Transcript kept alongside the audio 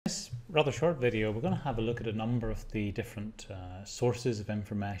rather short video, we're going to have a look at a number of the different sources of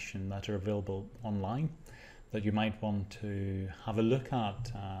information that are available online that you might want to have a look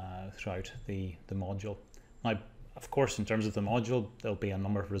at throughout the module. Now, of course, in terms of the module, there'll be a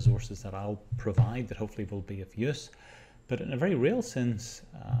number of resources that I'll provide that hopefully will be of use. But in a very real sense,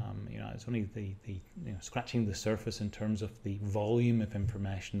 it's only the scratching the surface in terms of the volume of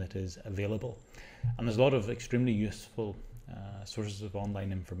information that is available. And there's a lot of extremely useful sources of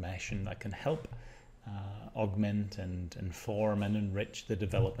online information that can help augment and inform and enrich the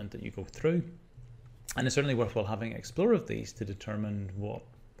development that you go through. And it's certainly worthwhile having an explore of these to determine what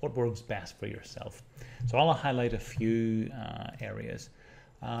works best for yourself. So I'll highlight a few areas.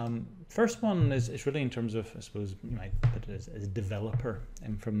 First one is really in terms of, I suppose you might put it as developer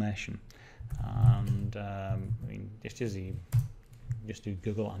information. And just do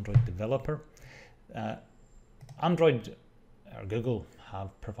Google Android developer. Android or Google have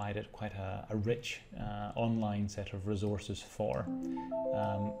provided quite a rich online set of resources for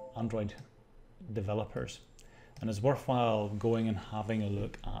Android developers, and it's worthwhile going and having a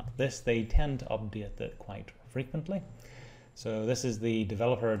look at this. They tend to update it quite frequently. So this is the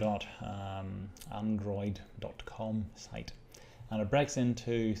developer.android.com site, and it breaks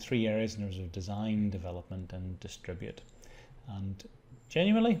into three areas in terms of design, development, and distribute. And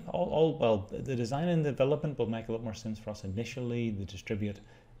genuinely, the design and development will make a lot more sense for us initially. The distribute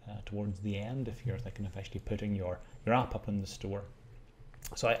towards the end, if you're thinking of actually putting your app up in the store.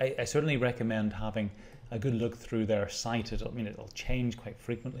 So I certainly recommend having a good look through their site. It'll change quite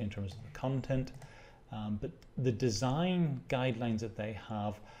frequently in terms of the content, but the design guidelines that they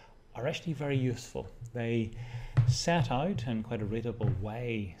have are actually very useful. They set out in quite a readable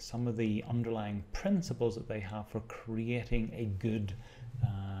way some of the underlying principles that they have for creating a good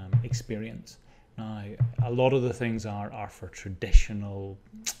experience. Now, a lot of the things are for traditional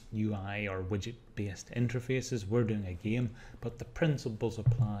UI or widget-based interfaces. We're doing a game, but the principles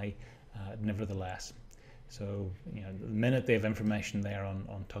apply nevertheless. So, the minute they have information there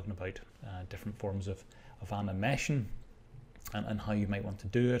on talking about different forms of animation and how you might want to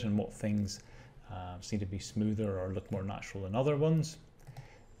do it and what things seem to be smoother or look more natural than other ones.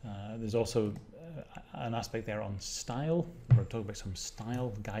 There's also an aspect there on style. We're talking about some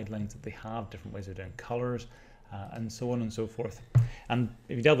style guidelines that they have, different ways of doing colors, and so on and so forth. And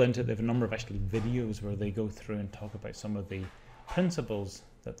if you delve into it, they have a number of actually videos where they go through and talk about some of the principles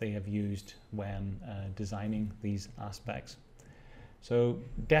that they have used when designing these aspects. So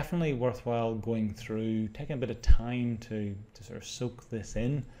definitely worthwhile going through, taking a bit of time to sort of soak this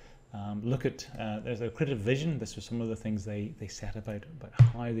in. Look at, there's a creative vision. This was some of the things they said about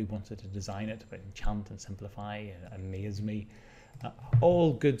how they wanted to design it, about enchant and simplify, amaze me.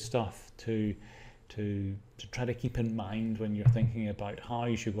 All good stuff to try to keep in mind when you're thinking about how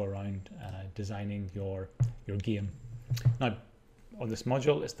you should go around designing your game. Now, on this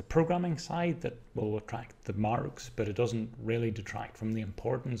module, it's the programming side that will attract the marks, but it doesn't really detract from the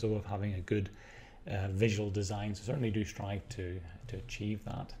importance of having a good visual design. So certainly do strive to achieve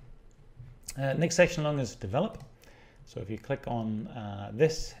that. Next section along is develop. So if you click on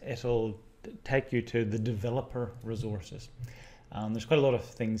this, it'll take you to the developer resources. There's quite a lot of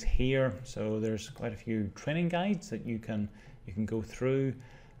things here. So there's quite a few training guides that you can go through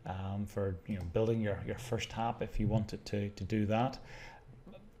for building your first app if you wanted to do that.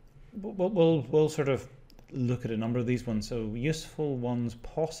 We'll sort of look at a number of these ones. So useful ones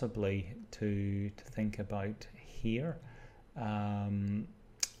possibly to think about here.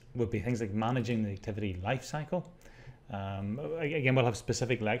 Would be things like managing the activity lifecycle. Again, we'll have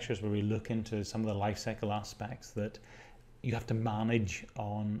specific lectures where we look into some of the lifecycle aspects that you have to manage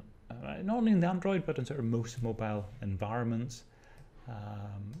on not only in the Android but in sort of most mobile environments.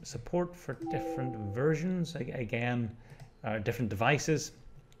 Support for different versions, again, different devices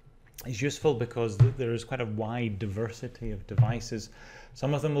is useful because there is quite a wide diversity of devices.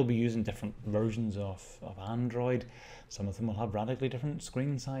 Some of them will be using different versions of Android. Some of them will have radically different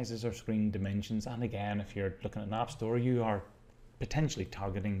screen sizes or screen dimensions. And again, if you're looking at an app store, you are potentially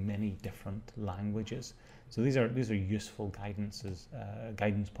targeting many different languages. So these are useful guidance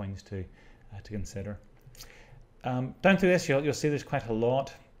points to consider. Down through this, you'll see there's quite a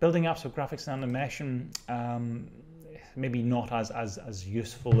lot. Building apps with graphics and animation, maybe not as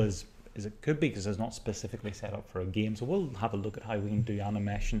useful as it could be because it's not specifically set up for a game. So we'll have a look at how we can do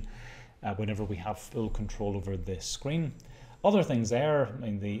animation whenever we have full control over the screen. Other things there,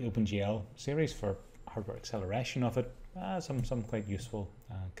 the OpenGL series for hardware acceleration of it, some quite useful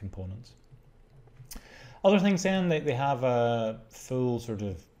components. Other things then, they have a full sort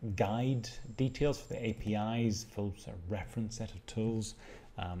of guide details for the APIs, full sort of reference set of tools,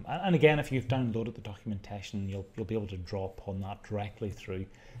 And again, if you've downloaded the documentation, you'll be able to draw upon that directly through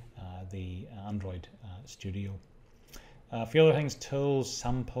the Android Studio. A few other things: tools,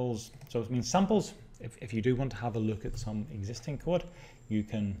 samples. So I mean, samples, if you do want to have a look at some existing code, you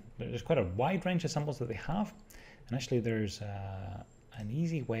can. There's quite a wide range of samples that they have, and actually there's an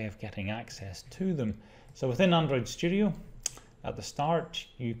easy way of getting access to them. So within Android Studio, at the start,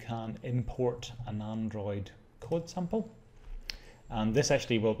 you can import an Android code sample. And this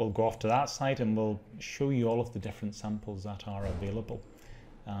actually will go off to that site and will show you all of the different samples that are available.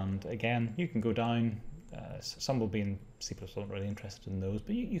 And again, you can go down, some will be in C++, not really interested in those,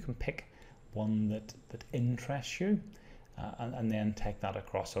 but you can pick one that interests you and then take that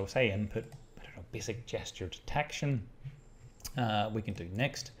across. So say input, I don't know, basic gesture detection. We can do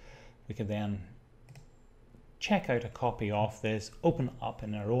next. We can then check out a copy of this, open it up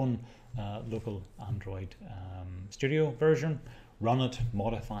in our own local Android Studio version, run it,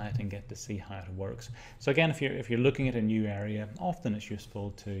 modify it, and get to see how it works. So again, if you're looking at a new area, often it's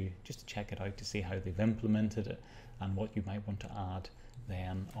useful to just check it out to see how they've implemented it and what you might want to add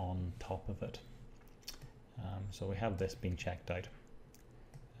then on top of it. So we have this being checked out.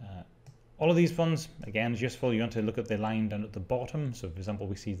 All of these ones, again, is useful. You want to look at the line down at the bottom. So for example,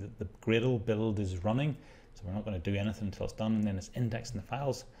 we see that the Gradle build is running. So we're not going to do anything until it's done, and then it's indexing the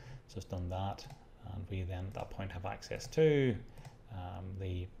files. So it's done that. And we then at that point have access to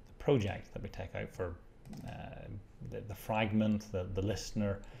the project that we take out for the fragment, the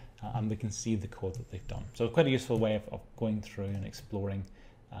listener, and we can see the code that they've done. So quite a useful way of going through and exploring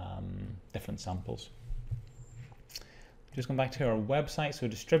different samples. Just going back to our website, so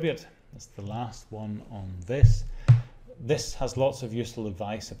distribute, that's the last one on this. This has lots of useful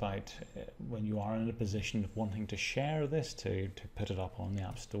advice about when you are in a position of wanting to share this, to put it up on the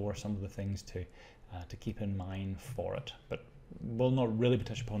App Store, some of the things to keep in mind for it. But we'll not really be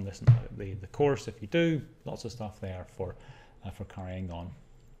touching upon this in the course. If you do, lots of stuff there for carrying on.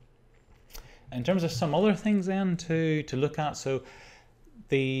 In terms of some other things then to look at, so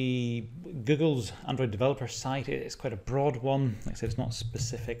the Google's Android developer site is quite a broad one. Like I said, it's not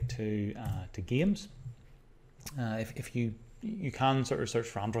specific to games. If you can sort of search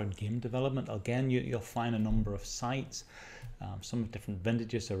for Android game development, again you'll find a number of sites, some of different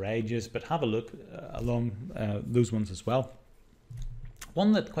vintages or ages, but have a look along those ones as well.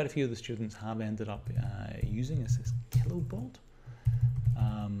 One that quite a few of the students have ended up using is this Kilobot.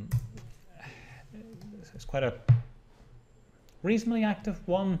 It's quite a reasonably active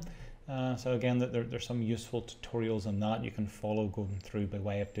one. So again, there's some useful tutorials on that you can follow going through by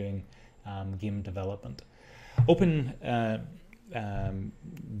way of doing game development. OpenGL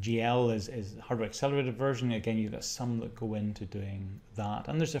is hardware accelerated version. Again, you've got some that go into doing that,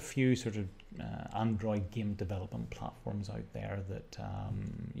 and there's a few sort of Android game development platforms out there that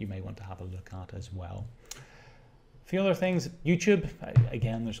you may want to have a look at as well. A few other things, YouTube.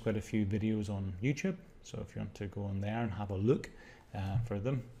 Again, there's quite a few videos on YouTube, so if you want to go on there and have a look for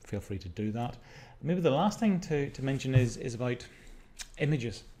them, feel free to do that. Maybe the last thing to mention is about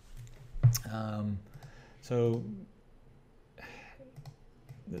images. So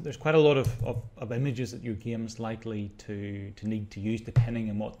there's quite a lot of images that your game's likely to need to use depending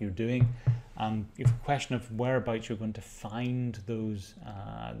on what you're doing. You have a question of whereabouts you're going to find those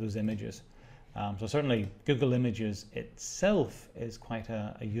images. So certainly Google Images itself is quite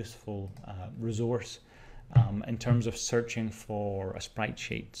a useful resource in terms of searching for a sprite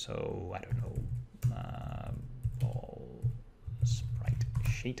sheet. So I don't know, sprite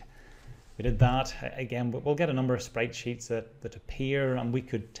sheet. We did that. Again, we'll get a number of sprite sheets that appear, and we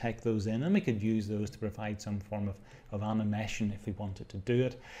could take those in and we could use those to provide some form of animation if we wanted to do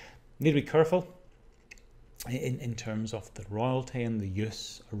it. Need to be careful in terms of the royalty and the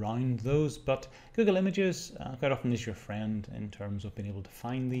use around those, but Google Images quite often is your friend in terms of being able to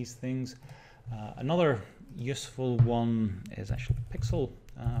find these things. Another useful one is actually Pixel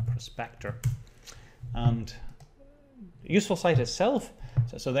Prospector, and the useful site itself.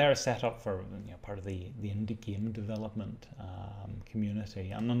 So they're set up for part of the indie game development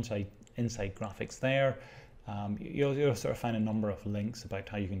community, and inside graphics there, you'll sort of find a number of links about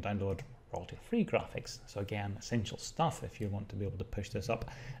how you can download royalty-free graphics. So again, essential stuff if you want to be able to push this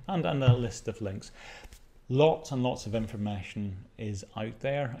up, and a list of links. Lots and lots of information is out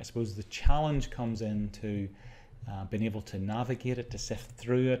there. I suppose the challenge comes into being able to navigate it, to sift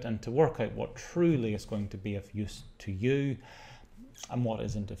through it, and to work out what truly is going to be of use to you and what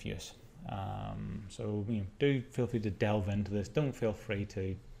isn't of use. So do feel free to delve into this. Don't feel free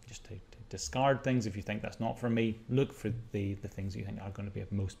to just to discard things if you think that's not for me. Look for the things you think are going to be of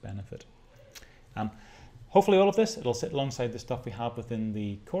most benefit. hopefully all of this, it'll sit alongside the stuff we have within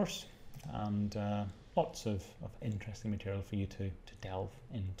the course, and lots of interesting material for you to delve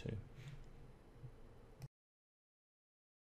into.